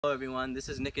Hello everyone, this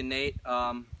is Nick and Nate.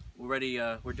 We're ready.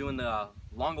 We're doing the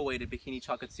long-awaited bikini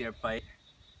chocolate syrup fight.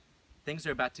 Things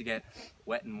are about to get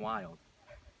wet and wild.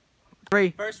 3,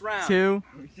 first round. 2,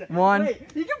 1. Wait,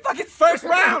 you can fucking first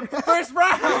round. First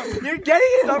round. You're getting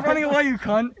it. Stop running away, you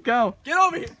cunt. Go. Get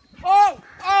over here. Oh!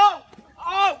 Oh!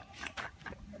 Oh!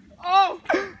 Oh!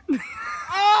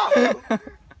 Oh!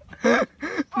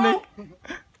 Nick.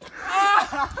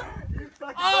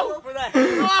 Oh! For that.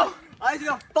 Oh! I need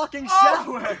a fucking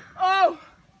shower. Oh!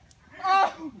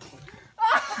 Oh!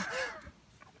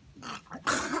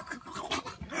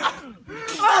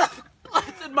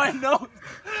 It's in my nose.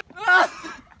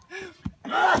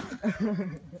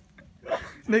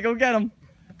 Nick, go get him.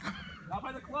 Not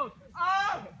by the clothes.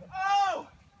 Oh! Oh!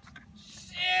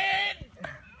 Shit!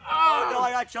 Oh no,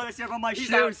 I got chocolate syrup on my He's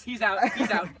shoes. out. He's out. He's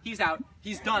out. He's out.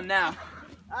 He's done now.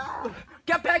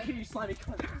 Get back here, you slimy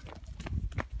cunt.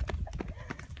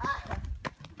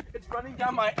 It's running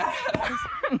down my ass.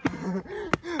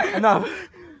 Enough.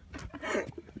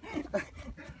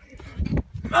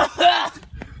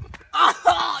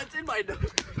 Oh, it's in my nose.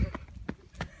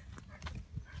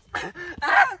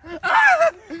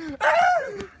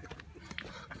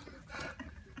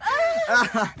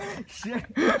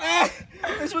 Shit.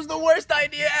 This was the worst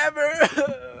idea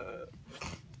ever.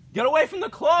 Get away from the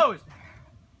clothes.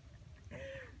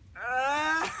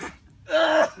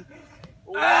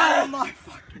 Oh my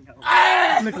fucking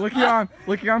hell. Nick, look your arm.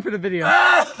 Look your arm for the video.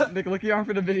 Nick, look your arm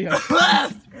for the video.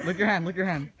 Look your hand. Look your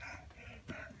hand.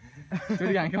 Do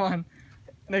it again. Come on.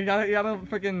 Nick, you gotta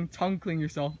freaking tongue clean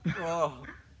yourself. Oh.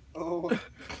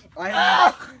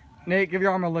 Nate, give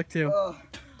your arm a lick too.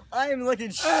 I am looking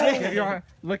Give shit. your arm.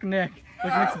 Look Nick.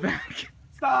 Look Nick's back.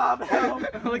 Stop. Help.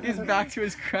 Look his back to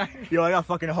his crack. Yo, I got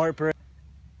fucking heartburn.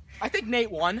 I think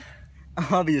Nate won.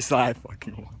 Obviously, I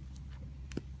fucking won.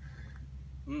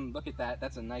 Look at that.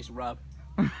 That's a nice rub.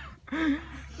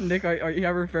 Nick, are you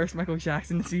ever first Michael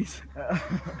Jackson disease?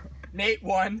 Nate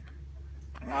won.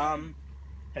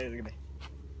 Hey, look at me.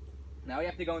 Now we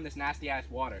have to go in this nasty ass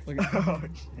water. Look at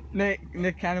Nick,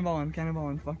 cannonball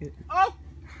him, fuck it. Oh!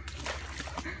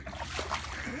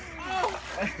 Oh!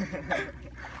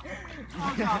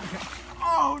 Oh God!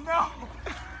 Oh no!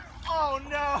 Oh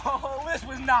no! This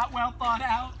was not well thought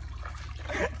out.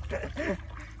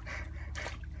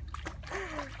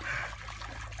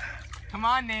 Come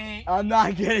on, Nate. I'm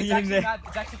not getting in there.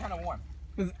 It's actually kind of warm.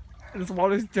 This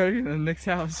water's dirtier than Nick's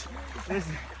house. This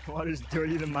water's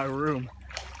dirtier than my room.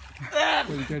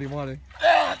 Really dirty water.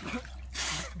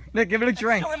 Nick, give it a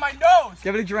drink. It's still in my nose.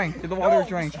 Give it a drink. Give the water No, a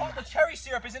drink. The cherry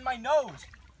syrup is in my nose.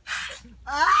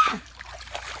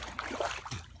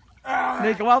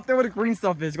 Nick, go out there where the green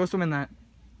stuff is. Go swim in that.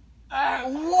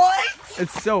 What?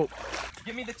 It's soap.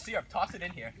 Give me the syrup. Toss it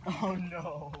in here. Oh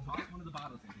no. Toss one of the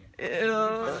bottles in here. Ew.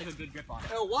 Like a good grip on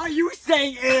it. Why are you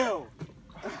saying ew?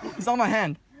 It's on my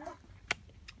hand.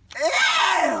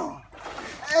 Ew!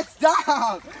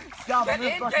 Stop! Stop! Get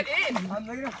in, get in! I'm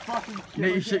gonna fucking kill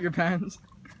Nate, you shit your pants.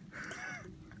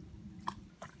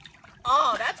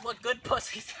 Oh, that's what good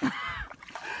pussy's.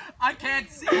 I can't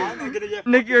see. I'm not gonna get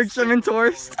Nick, you're a fucking swimming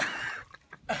tourist.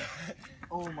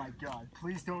 Oh my god,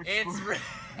 please don't It's squirt.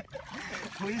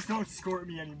 Please don't squirt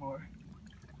me anymore.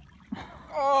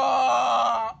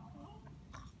 Oh.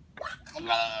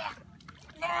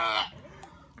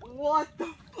 What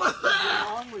the fuck is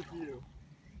wrong with you?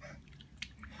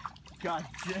 God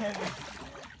damn it.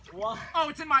 What? Oh,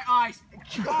 it's in my eyes.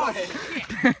 God.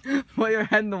 Put your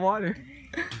head in the water.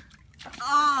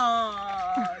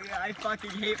 Oh, yeah, I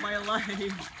fucking hate my life.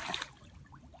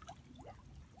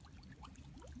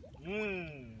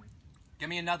 Give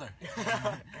me another.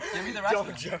 Give me the rest of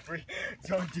Don't, it. Jeffrey.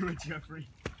 Don't do it, Jeffrey.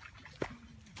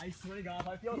 I swear to God, if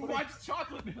I feel Who wants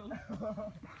chocolate milk?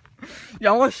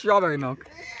 Yeah, I want strawberry milk.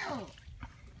 Ew.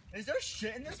 Is there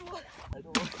shit in this one? I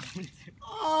don't want to.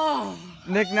 Oh.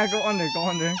 Nick, now go under. Go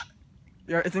under.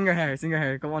 It's in your hair. It's in your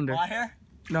hair. Go under. My hair?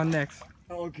 No, Nick's.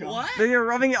 Oh god. What? Then you're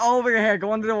rubbing it all over your hair.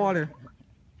 Go under the water.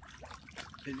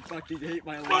 You fucking hate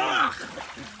my life.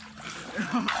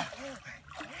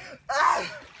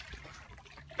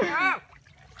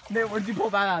 Nick, where'd you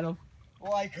pull that out of?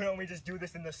 Why couldn't we just do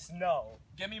this in the snow?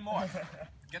 Give me more.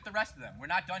 Get the rest of them. We're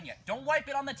not done yet. Don't wipe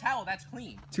it on the towel. That's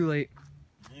clean. Too late.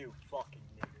 You fucking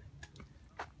nigger.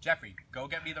 Jeffrey, go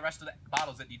get me the rest of the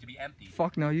bottles that need to be emptied.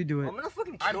 Fuck no, you do it. I'm gonna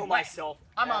fucking I'm kill wet. myself.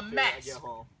 I'm a after mess. I get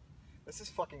home. This is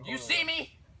fucking You horrible. see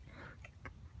me?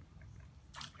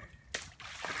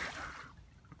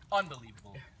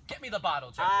 Unbelievable. Get me the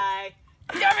bottle, Jeffrey. Hi.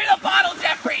 Give me the bottle,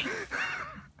 Jeffrey!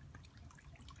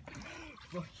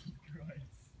 Fucking Christ.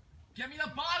 Give me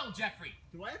the bottle, Jeffrey!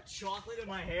 Do I have chocolate in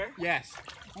my hair? Yes.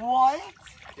 What?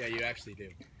 Yeah, you actually do.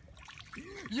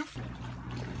 You.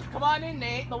 Come on in,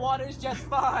 Nate. The water's just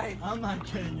fine. I'm not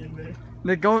getting in there.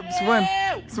 Nick, go swim.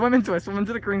 Ew! Swim into it. Swim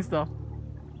into the green stuff.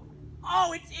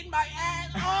 Oh, it's in my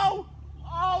ass. Oh!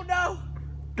 Oh no!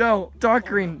 Go. Dark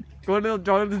green. Go to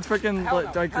the freaking Hell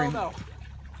no. dark green. Hell no.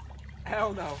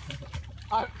 Hell no.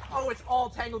 Oh, it's all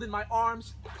tangled in my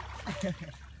arms.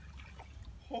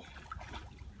 Oh.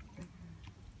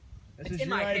 This It's is in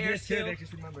your my hair idea too, still. Nick,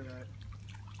 just remember that.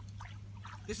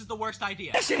 This is the worst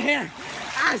idea. Fish in here!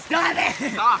 Ah, stop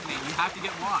it! Stop, Nate. You have to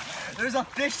get washed. There's a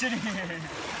fish in here!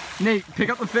 Nate, pick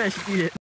up the fish. Eat it.